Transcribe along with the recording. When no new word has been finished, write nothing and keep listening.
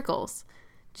circles.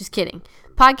 Just kidding.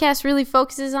 Podcast really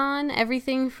focuses on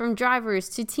everything from drivers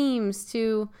to teams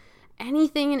to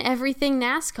anything and everything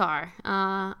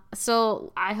NASCAR.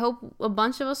 So I hope a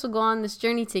bunch of us will go on this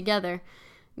journey together.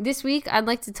 This week, I'd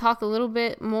like to talk a little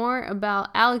bit more about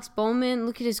Alex Bowman,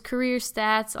 look at his career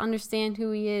stats, understand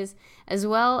who he is, as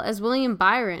well as William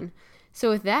Byron. So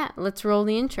with that, let's roll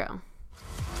the intro.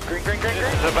 Green.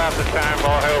 This is about the time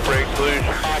all hell breaks loose.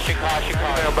 Caution.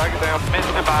 Back it down. Missed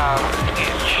it by an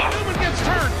inch. Newman gets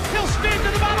turned. He'll spin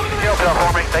to the bottom of the Chill pill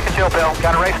for me. Take a chill pill.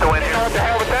 Got a race to win here. What the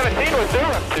hell was 17 was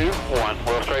doing? 2-1.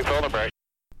 Well, straight full of break.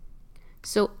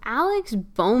 So Alex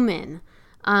Bowman,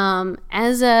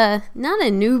 as a, not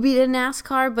a newbie to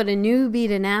NASCAR, but a newbie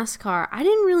to NASCAR, I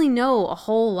didn't really know a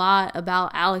whole lot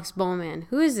about Alex Bowman.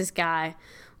 Who is this guy?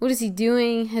 What is he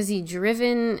doing? Has he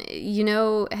driven?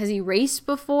 Has he raced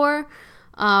before?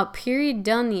 Period,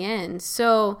 done, the end.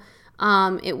 So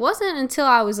it wasn't until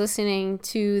I was listening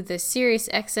to the Sirius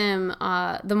XM,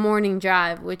 The Morning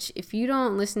Drive, which if you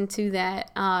don't listen to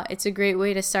that, it's a great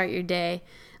way to start your day.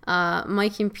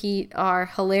 Mike and Pete are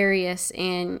hilarious,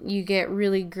 and you get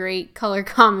really great color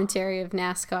commentary of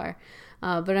NASCAR.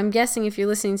 But I'm guessing if you're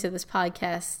listening to this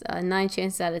podcast, 9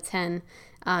 chances out of 10,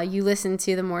 you listen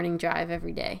to The Morning Drive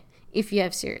every day, if you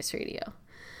have Sirius Radio.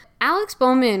 Alex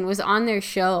Bowman was on their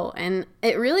show, and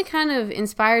it really kind of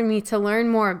inspired me to learn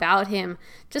more about him.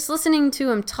 Just listening to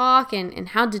him talk and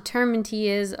how determined he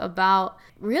is about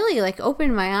really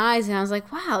opened my eyes, and I was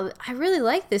like, wow, I really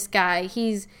like this guy.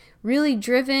 He's really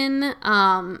driven,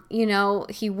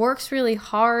 he works really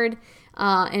hard,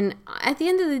 and at the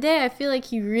end of the day, I feel like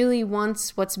he really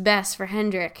wants what's best for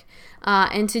Hendrick,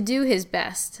 and to do his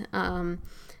best.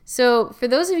 So for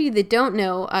those of you that don't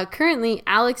know, currently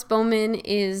Alex Bowman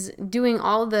is doing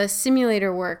all the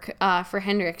simulator work for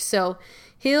Hendrick. So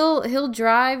he'll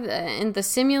drive in the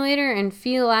simulator and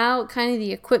feel out kind of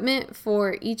the equipment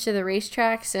for each of the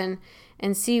racetracks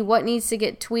and see what needs to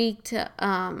get tweaked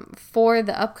for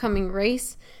the upcoming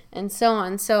race and so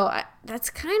on. So that's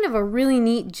kind of a really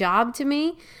neat job to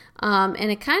me.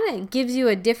 And it kind of gives you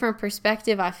a different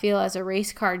perspective, I feel, as a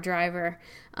race car driver.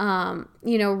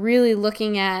 Really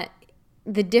looking at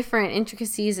the different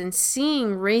intricacies and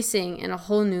seeing racing in a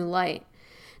whole new light.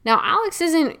 Now, Alex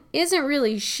isn't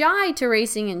really shy to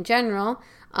racing in general.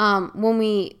 When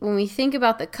we think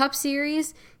about the Cup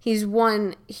Series, he's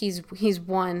won. He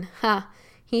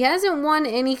hasn't won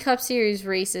any Cup Series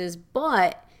races,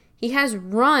 but he has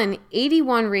run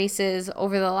 81 races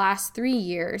over the last 3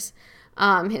 years.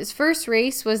 His first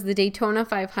race was the Daytona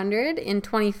 500 in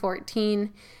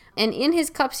 2014. And in his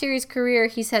Cup Series career,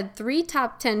 he's had 3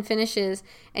 top 10 finishes,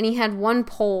 and he had 1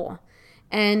 pole.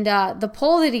 And the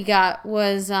pole that he got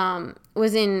was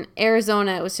in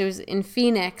Arizona. It was in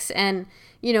Phoenix. And,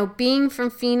 being from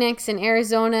Phoenix and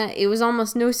Arizona, it was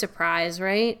almost no surprise,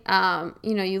 right?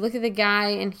 You look at the guy,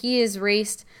 and he has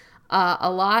raced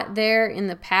a lot there in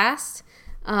the past,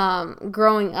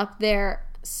 growing up there.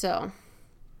 So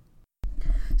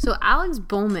Alex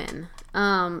Bowman.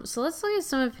 So let's look at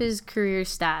some of his career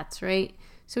stats, right?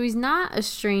 So he's not a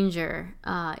stranger,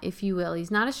 if you will.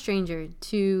 He's not a stranger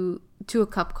to a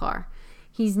Cup car.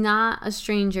 He's not a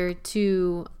stranger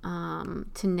to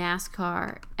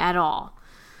NASCAR at all.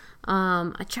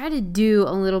 I tried to do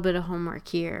a little bit of homework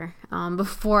here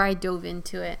before I dove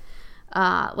into it.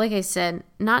 Like I said,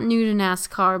 not new to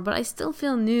NASCAR, but I still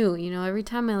feel new. Every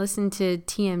time I listen to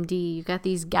TMD, you've got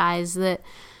these guys that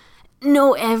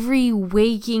know every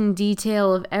waking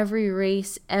detail of every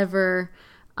race ever.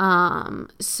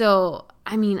 So,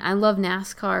 I love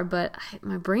NASCAR, but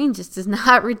my brain just does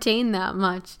not retain that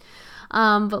much.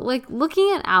 But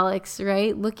looking at Alex,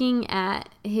 right? Looking at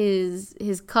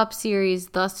his Cup Series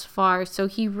thus far. So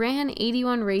he ran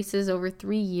 81 races over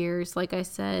 3 years, like I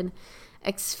said.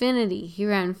 Xfinity, he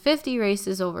ran 50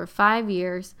 races over 5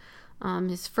 years.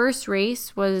 His first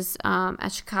race was at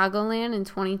Chicagoland in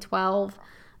 2012.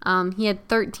 He had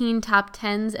 13 top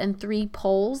 10s and 3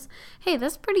 poles. Hey,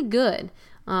 that's pretty good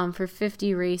for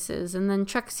 50 races. And then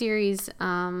Truck Series,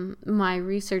 my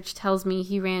research tells me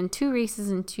he ran 2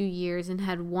 races in 2 years and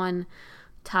had 1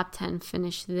 top 10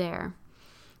 finish there.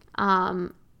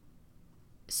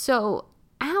 So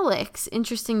Alex,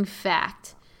 interesting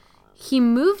fact, he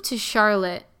moved to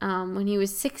Charlotte when he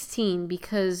was 16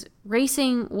 because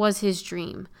racing was his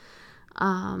dream.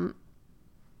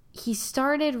 He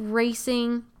started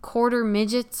racing quarter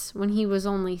midgets when he was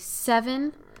only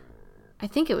 7. I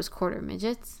think it was quarter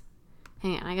midgets.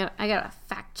 Hang on, I gotta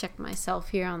fact check myself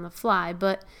here on the fly.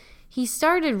 But he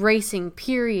started racing,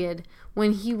 period,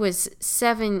 when he was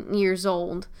 7 years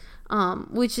old,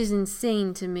 which is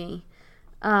insane to me.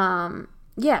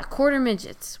 quarter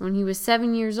midgets when he was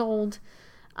 7 years old.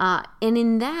 And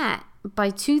in that, by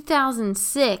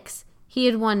 2006, he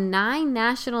had won 9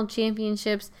 national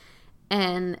championships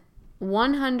and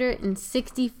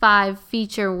 165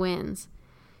 feature wins.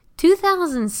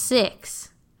 2006,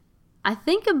 I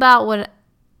think about what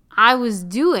I was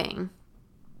doing.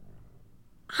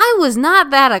 I was not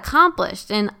that accomplished,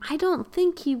 and I don't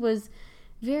think he was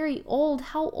very old.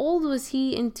 How old was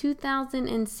he in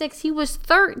 2006? He was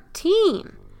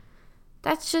 13.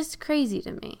 That's just crazy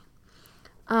to me.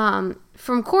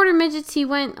 From quarter midgets, he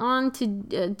went on to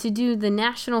do the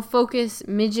National Focus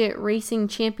Midget Racing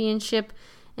Championship,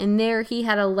 and there he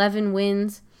had 11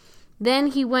 wins. Then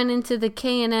he went into the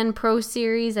K&N Pro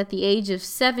Series at the age of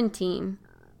 17.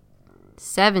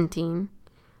 17.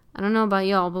 I don't know about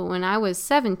y'all, but when I was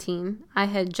 17, I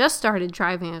had just started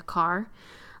driving a car.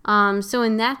 So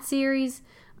in that series,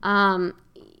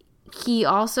 he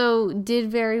also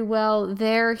did very well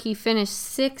there. He finished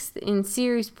 6th in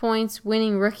series points,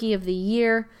 winning Rookie of the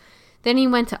Year. Then he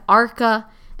went to ARCA,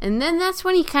 and then that's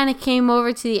when he kind of came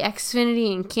over to the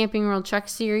Xfinity and Camping World Truck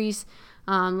Series.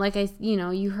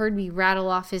 You heard me rattle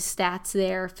off his stats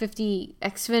there. 50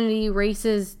 Xfinity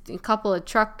races, a couple of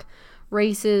truck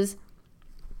races.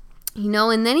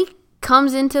 And then he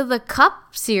comes into the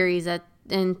Cup Series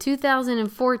in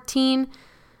 2014.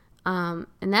 And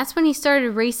that's when he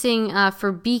started racing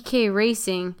for BK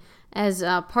Racing as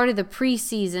part of the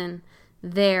preseason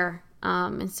there.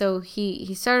 And so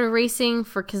he started racing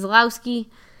for Keselowski.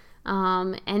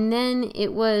 And then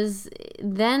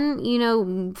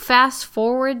fast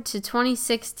forward to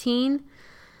 2016.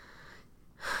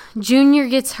 Junior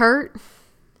gets hurt.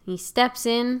 He steps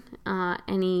in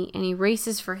and he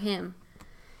races for him.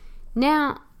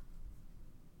 Now,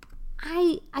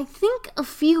 I think a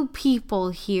few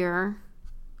people here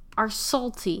are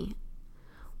salty,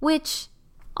 which,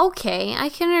 okay, I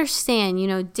can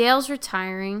understand. Dale's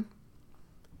retiring.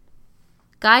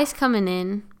 Guys coming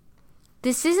in.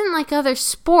 This isn't like other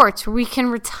sports where we can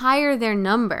retire their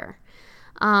number.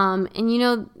 Talking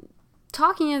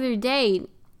the other day,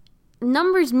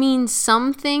 numbers mean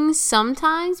some things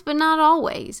sometimes, but not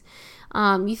always.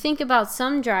 You think about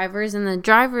some drivers, and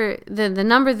the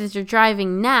number that they're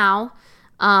driving now,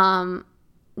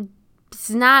 it's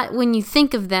not, when you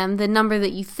think of them, the number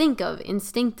that you think of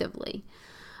instinctively.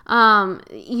 Corey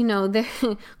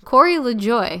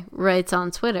LaJoie writes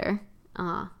on Twitter,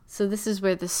 so this is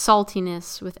where the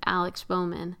saltiness with Alex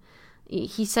Bowman.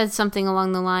 He said something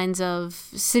along the lines of,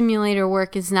 simulator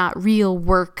work is not real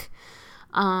work.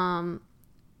 But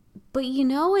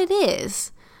it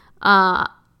is.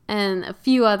 And a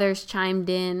few others chimed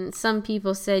in. Some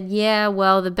people said, yeah,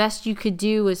 well, the best you could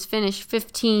do was finish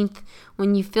 15th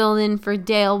when you filled in for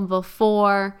Dale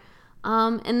before.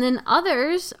 And then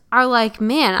others are like,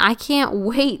 man, I can't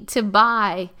wait to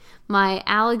buy my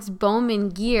Alex Bowman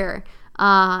gear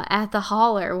at the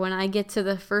hauler when I get to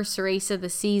the first race of the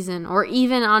season, or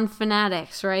even on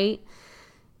Fanatics, right?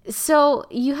 So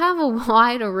you have a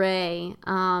wide array.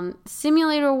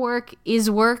 Simulator work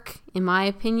is work, in my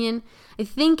opinion. I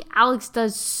think Alex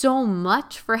does so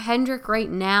much for Hendrick right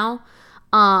now.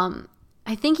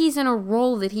 I think he's in a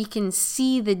role that he can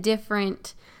see the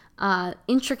different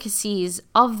intricacies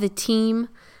of the team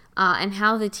and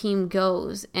how the team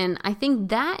goes. And I think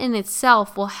that in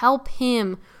itself will help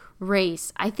him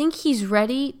race. I think he's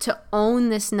ready to own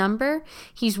this number.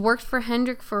 He's worked for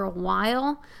Hendrick for a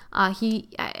while.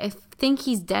 I think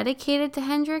he's dedicated to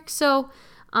Hendrick. So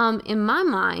in my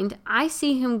mind, I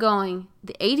see him going,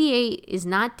 the 88 is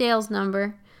not Dale's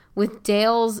number, with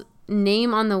Dale's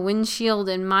name on the windshield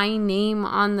and my name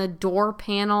on the door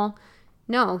panel.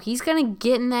 No, he's going to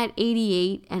get in that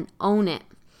 88 and own it.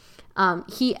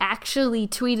 He actually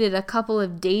tweeted a couple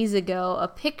of days ago a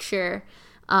picture.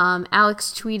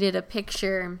 Alex tweeted a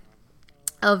picture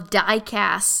of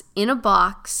die-casts in a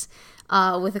box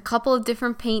with a couple of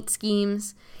different paint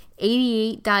schemes,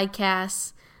 88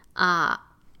 die-casts,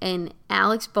 and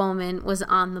Alex Bowman was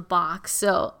on the box.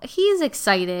 So he's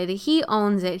excited. He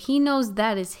owns it. He knows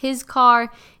that is his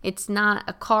car. It's not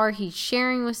a car he's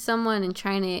sharing with someone and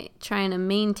trying to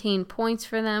maintain points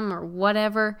for them or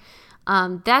whatever.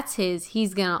 That's his.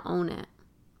 He's going to own it.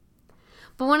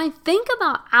 But when I think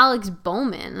about Alex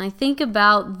Bowman, and I think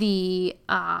about the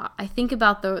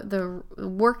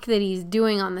work that he's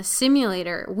doing on the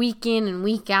simulator week in and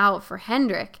week out for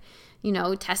Hendrick,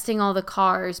 testing all the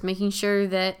cars, making sure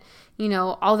that,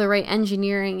 all the right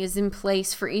engineering is in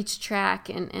place for each track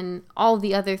and all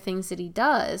the other things that he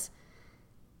does.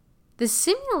 The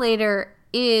simulator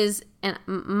is, and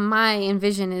my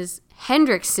envision is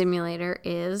Hendrick's simulator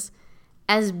is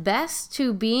as best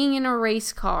to being in a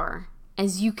race car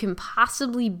as you can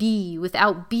possibly be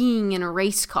without being in a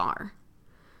race car.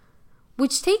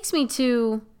 Which takes me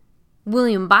to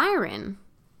William Byron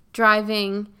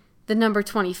driving the number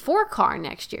 24 car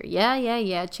next year.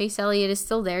 Yeah. Chase Elliott is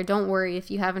still there. Don't worry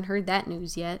if you haven't heard that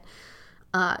news yet.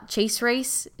 Chase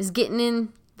Race is getting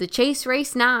in the Chase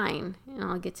Race 9. And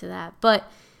I'll get to that. But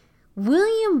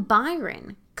William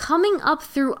Byron coming up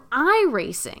through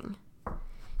iRacing.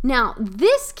 Now,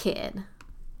 this kid,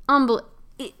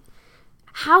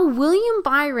 how William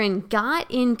Byron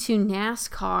got into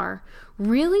NASCAR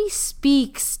really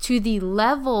speaks to the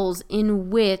levels in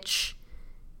which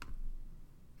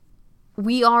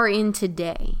we are in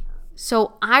today.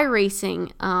 So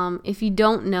iRacing, if you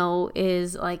don't know,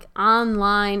 is like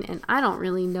online, and I don't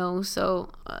really know,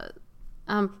 so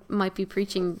I might be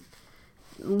preaching,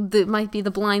 might be the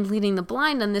blind leading the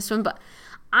blind on this one, but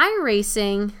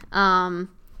iRacing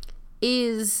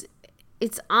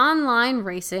it's online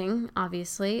racing,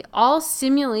 obviously, all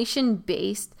simulation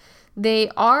based. They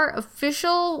are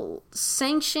official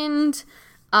sanctioned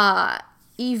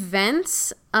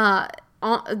events,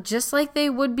 just like they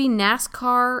would be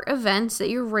NASCAR events that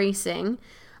you're racing,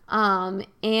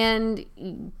 and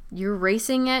you're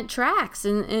racing at tracks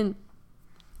and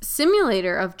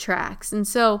simulator of tracks. And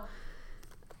so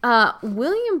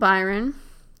William Byron,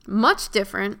 much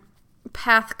different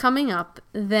path coming up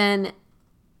than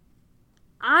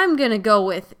I'm going to go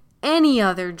with any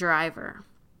other driver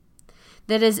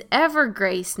that has ever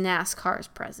graced NASCAR's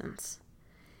presence.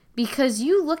 Because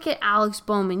you look at Alex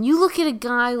Bowman, you look at a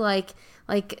guy like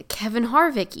Kevin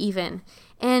Harvick even,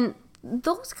 and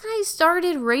those guys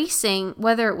started racing,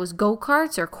 whether it was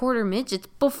go-karts or quarter midgets,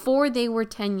 before they were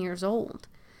 10 years old.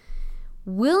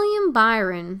 William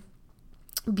Byron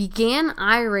began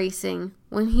iRacing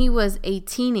when he was a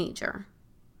teenager.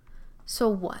 So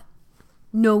what?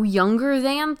 No younger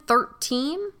than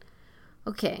 13?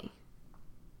 Okay.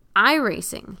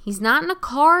 iRacing. He's not in a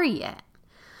car yet.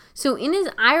 So in his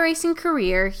iRacing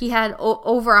career, he had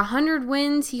over 100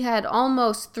 wins. He had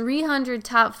almost 300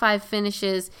 top 5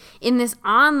 finishes in this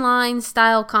online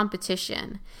style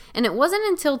competition. And it wasn't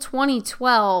until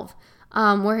 2012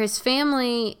 where his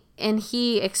family and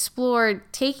he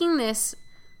explored taking this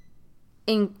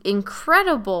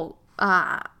incredible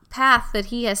path that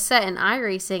he has set in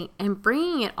iRacing and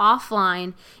bringing it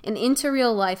offline and into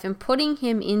real life and putting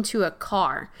him into a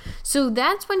car. So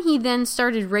that's when he then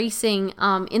started racing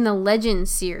in the Legends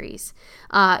series.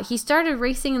 He started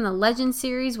racing in the Legends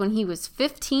series when he was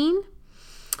 15.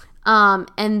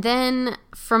 And then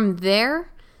from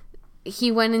there,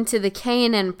 he went into the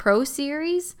K&N Pro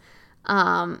series.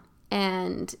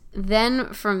 And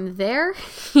then from there,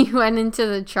 he went into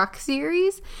the Truck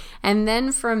Series. And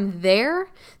then from there,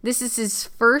 this is his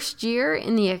first year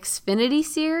in the Xfinity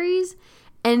Series.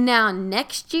 And now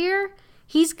next year,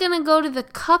 he's going to go to the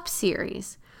Cup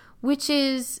Series, which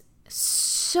is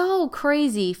so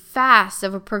crazy fast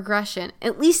of a progression,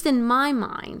 at least in my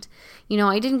mind. You know,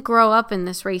 I didn't grow up in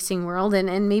this racing world,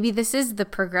 and maybe this is the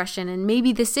progression, and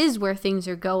maybe this is where things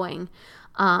are going.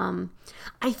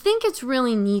 I think it's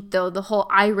really neat, though, the whole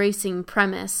iRacing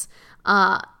premise,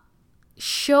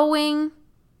 showing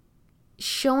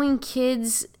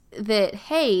kids that,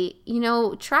 hey, you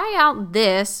know, try out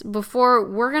this before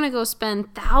we're going to go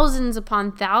spend thousands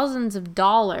upon thousands of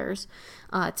dollars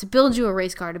to build you a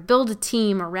race car, to build a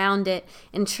team around it,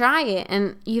 and try it,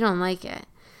 and you don't like it.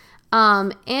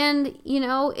 And, you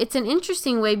know, it's an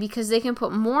interesting way because they can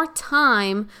put more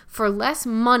time for less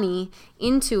money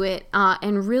into it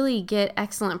and really get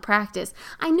excellent practice.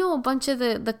 I know a bunch of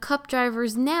the Cup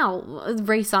drivers now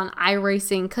race on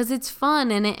iRacing because it's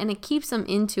fun and it keeps them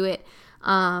into it.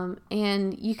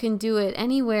 And you can do it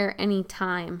anywhere,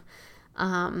 anytime.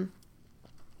 But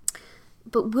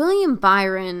William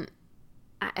Byron,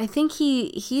 I think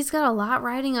he's got a lot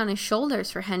riding on his shoulders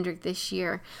for Hendrick this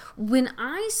year. When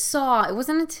it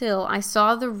wasn't until I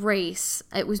saw the race,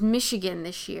 it was Michigan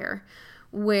this year,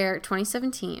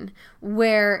 2017,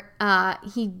 where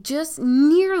he just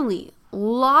nearly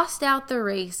lost out the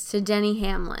race to Denny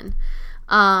Hamlin.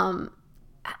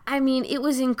 I mean, it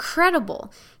was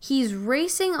incredible. He's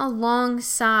racing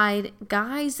alongside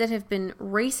guys that have been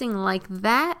racing like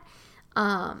that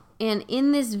and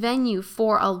in this venue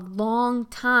for a long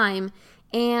time,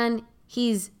 and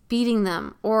he's beating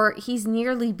them, or he's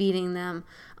nearly beating them.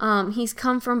 He's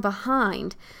come from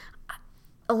behind.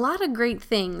 a lot of great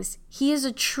things. He is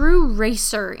a true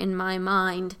racer in my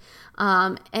mind.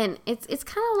 And it's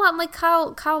kind of a lot like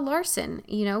Kyle Larson.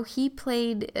 You know, he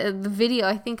played the video.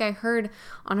 I think I heard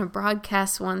on a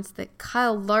broadcast once that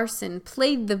Kyle Larson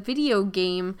played the video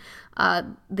game,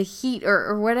 The Heat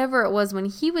or whatever it was when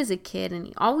he was a kid, and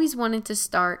he always wanted to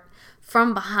start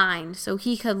from behind so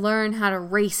he could learn how to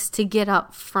race to get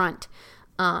up front.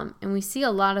 And we see a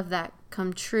lot of that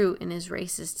come true in his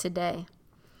races today.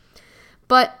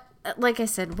 But like I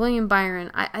said, William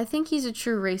Byron, I think he's a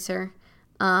true racer.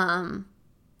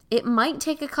 It might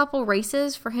take a couple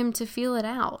races for him to feel it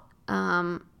out.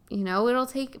 You know,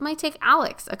 it might take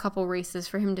Alex a couple races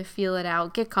for him to feel it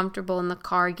out, get comfortable in the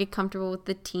car, get comfortable with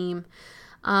the team.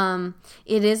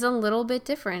 It is a little bit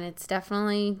different. It's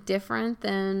definitely different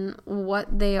than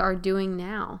what they are doing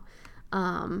now.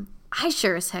 I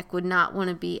sure as heck would not want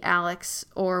to be Alex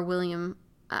or William.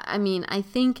 I mean, I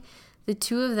think the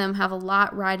two of them have a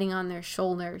lot riding on their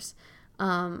shoulders.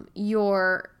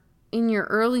 You're in your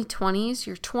early 20s,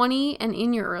 you're 20 and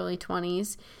in your early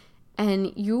 20s,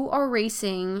 and you are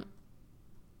racing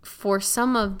for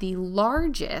some of the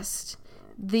largest,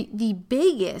 the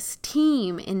biggest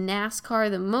team in NASCAR,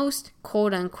 the most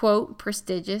quote-unquote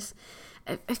prestigious.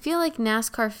 I feel like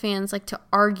NASCAR fans like to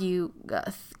argue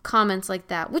comments like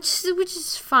that, which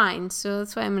is fine. So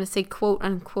that's why I'm going to say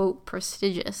quote-unquote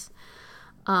prestigious.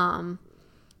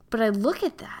 But I look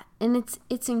at that, and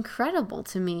it's incredible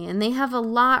to me, and they have a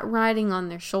lot riding on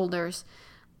their shoulders.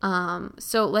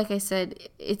 So like I said,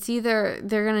 it's either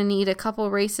they're going to need a couple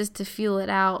races to feel it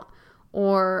out,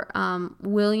 or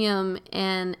William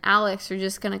and Alex are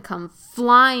just going to come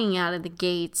flying out of the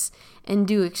gates and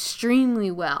do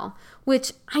extremely well,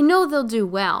 which I know they'll do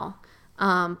well.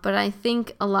 But I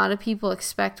think a lot of people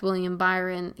expect William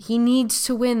Byron. He needs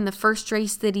to win the first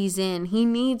race that he's in. He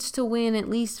needs to win at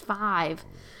least 5,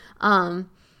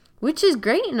 which is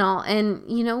great and all. And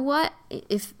you know what?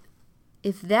 If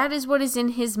that is what is in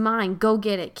his mind, go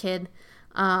get it, kid,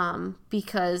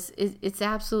 because it's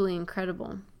absolutely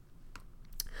incredible.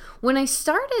 When I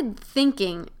started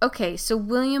thinking, okay, so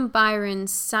William Byron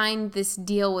signed this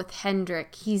deal with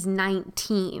Hendrick. He's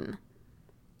 19.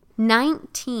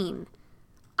 19.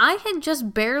 I had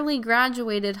just barely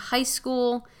graduated high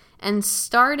school and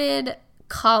started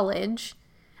college.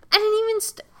 I didn't even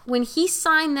when he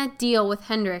signed that deal with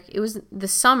Hendrick, it was the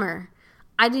summer.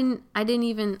 I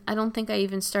don't think I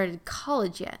even started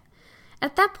college yet.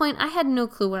 At that point, I had no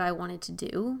clue what I wanted to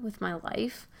do with my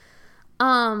life.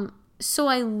 So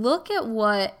I look at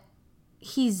what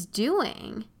he's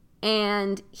doing,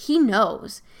 and he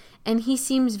knows, and he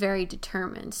seems very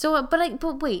determined. So,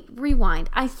 but wait, rewind.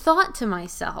 I thought to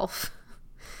myself,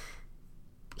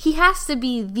 he has to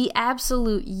be the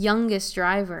absolute youngest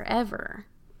driver ever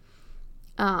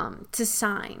to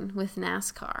sign with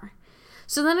NASCAR.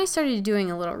 So then I started doing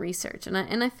a little research, and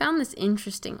I found this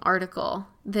interesting article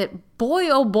that, boy,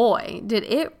 oh boy, did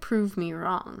it prove me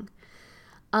wrong.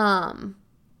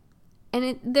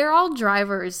 And they're all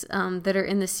drivers that are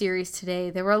in the series today.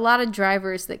 There were a lot of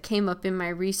drivers that came up in my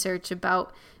research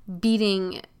about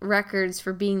beating records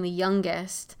for being the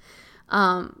youngest.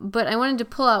 But I wanted to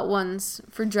pull out ones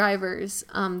for drivers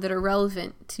that are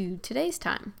relevant to today's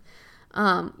time.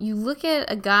 You look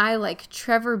at a guy like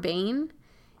Trevor Bayne,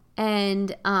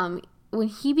 and when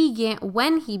he began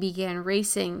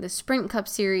racing the Sprint Cup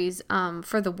Series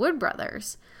for the Wood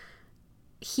Brothers,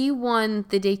 he won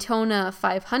the Daytona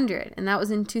 500, and that was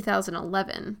in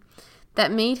 2011.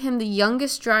 That made him the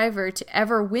youngest driver to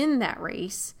ever win that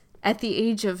race at the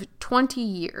age of 20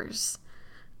 years.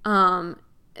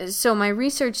 So my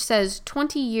research says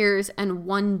 20 years and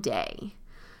 1 day.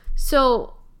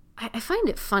 So I find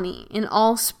it funny in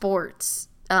all sports,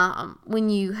 when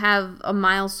you have a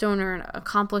milestone or an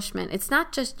accomplishment, it's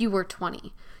not just you were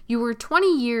 20. You were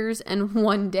 20 years and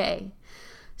 1 day.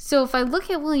 So if I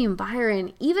look at William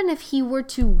Byron, even if he were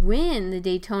to win the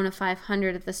Daytona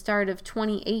 500 at the start of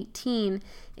 2018,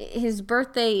 his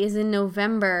birthday is in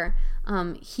November,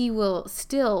 he will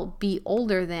still be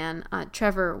older than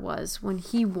Trevor was when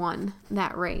he won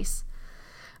that race.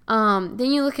 Then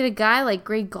you look at a guy like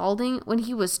Greg Gaulding. When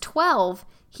he was 12,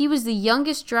 he was the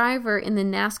youngest driver in the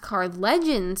NASCAR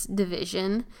Legends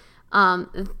division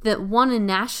that won a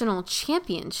national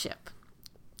championship.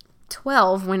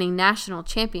 12 winning national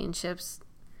championships.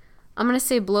 I'm going to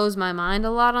say blows my mind a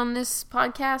lot on this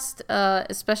podcast,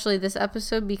 especially this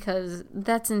episode, because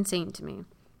that's insane to me.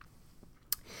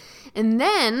 And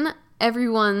then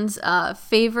everyone's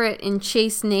favorite in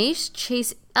Chase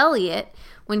Elliott,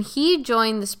 when he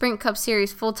joined the Sprint Cup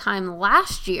Series full-time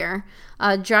last year,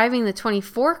 driving the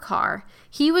 24 car,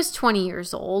 he was 20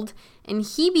 years old, and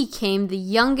he became the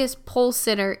youngest pole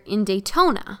sitter in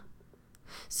Daytona.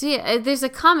 So yeah, there's a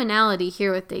commonality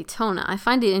here with Daytona. I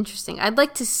find it interesting. I'd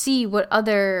like to see what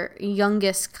other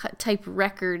youngest type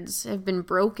records have been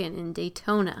broken in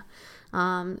Daytona.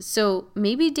 So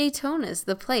maybe Daytona's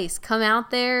the place. Come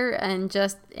out there and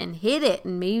hit it,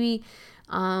 and maybe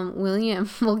William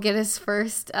will get his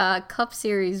first Cup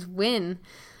Series win.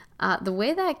 The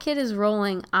way that kid is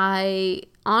rolling, I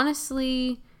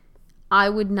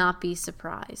would not be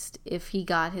surprised if he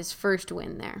got his first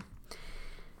win there.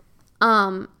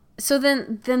 So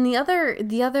then the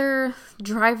other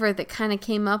driver that kind of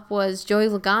came up was Joey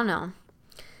Logano.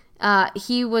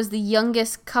 He was the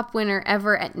youngest Cup winner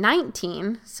ever at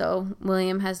 19, so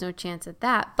William has no chance at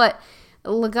that. But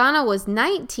Logano was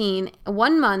 19,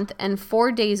 1 month, and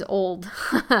 4 days old.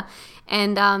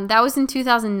 And that was in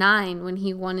 2009 when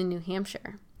he won in New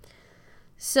Hampshire.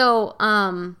 So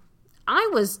I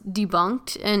was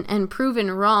debunked and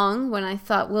proven wrong when I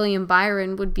thought William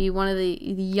Byron would be one of the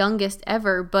youngest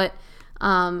ever. But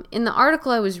in the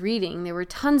article I was reading, there were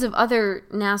tons of other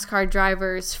NASCAR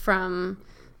drivers from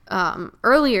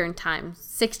earlier in time,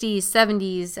 60s,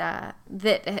 70s,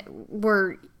 that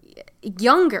were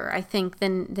younger, I think,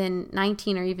 than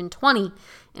 19 or even 20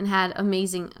 and had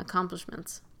amazing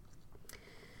accomplishments.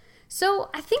 So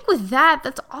I think with that,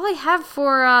 that's all I have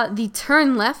for the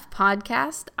Turn Left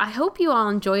podcast. I hope you all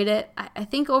enjoyed it. I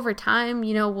think over time,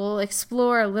 we'll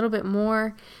explore a little bit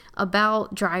more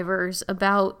about drivers,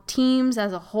 about teams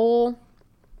as a whole,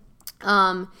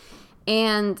 and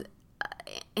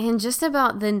just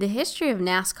about the history of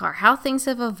NASCAR, how things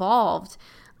have evolved.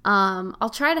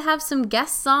 I'll try to have some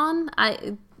guests on.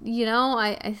 I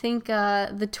think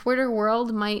the Twitter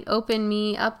world might open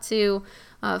me up to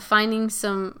finding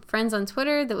some friends on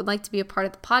Twitter that would like to be a part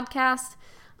of the podcast.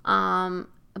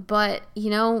 But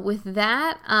with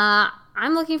that,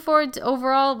 I'm looking forward to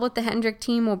overall what the Hendrick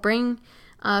team will bring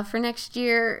for next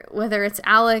year, whether it's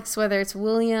Alex, whether it's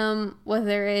William,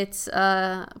 whether it's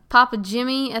Papa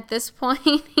Jimmy at this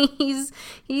point. He's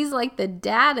like the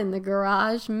dad in the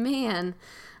garage, man.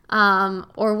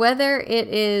 Or whether it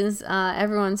is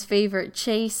everyone's favorite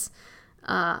Chase.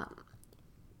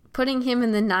 Putting him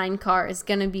in the 9 car is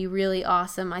going to be really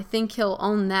awesome. I think he'll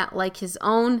own that like his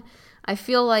own. I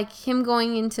feel like him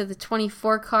going into the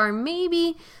 24 car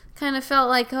maybe kind of felt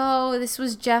like, oh, this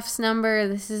was Jeff's number,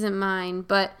 this isn't mine.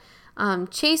 But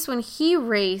Chase, when he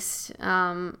raced,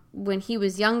 when he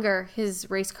was younger, his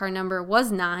race car number was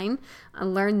 9. I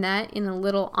learned that in a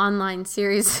little online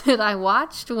series that I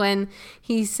watched when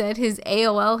he said his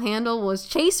AOL handle was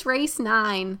Chase Race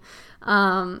 9.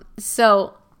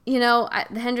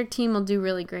 The Hendrick team will do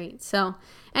really great. So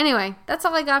anyway, that's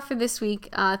all I got for this week.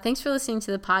 Thanks for listening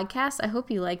to the podcast. I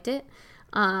hope you liked it.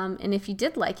 And if you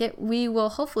did like it, we will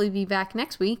hopefully be back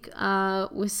next week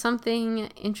with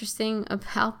something interesting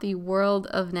about the world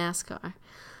of NASCAR.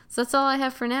 So that's all I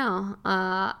have for now.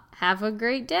 Have a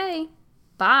great day.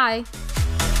 Bye.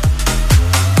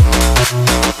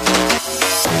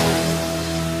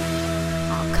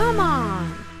 Oh, come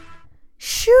on.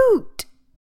 Shoot.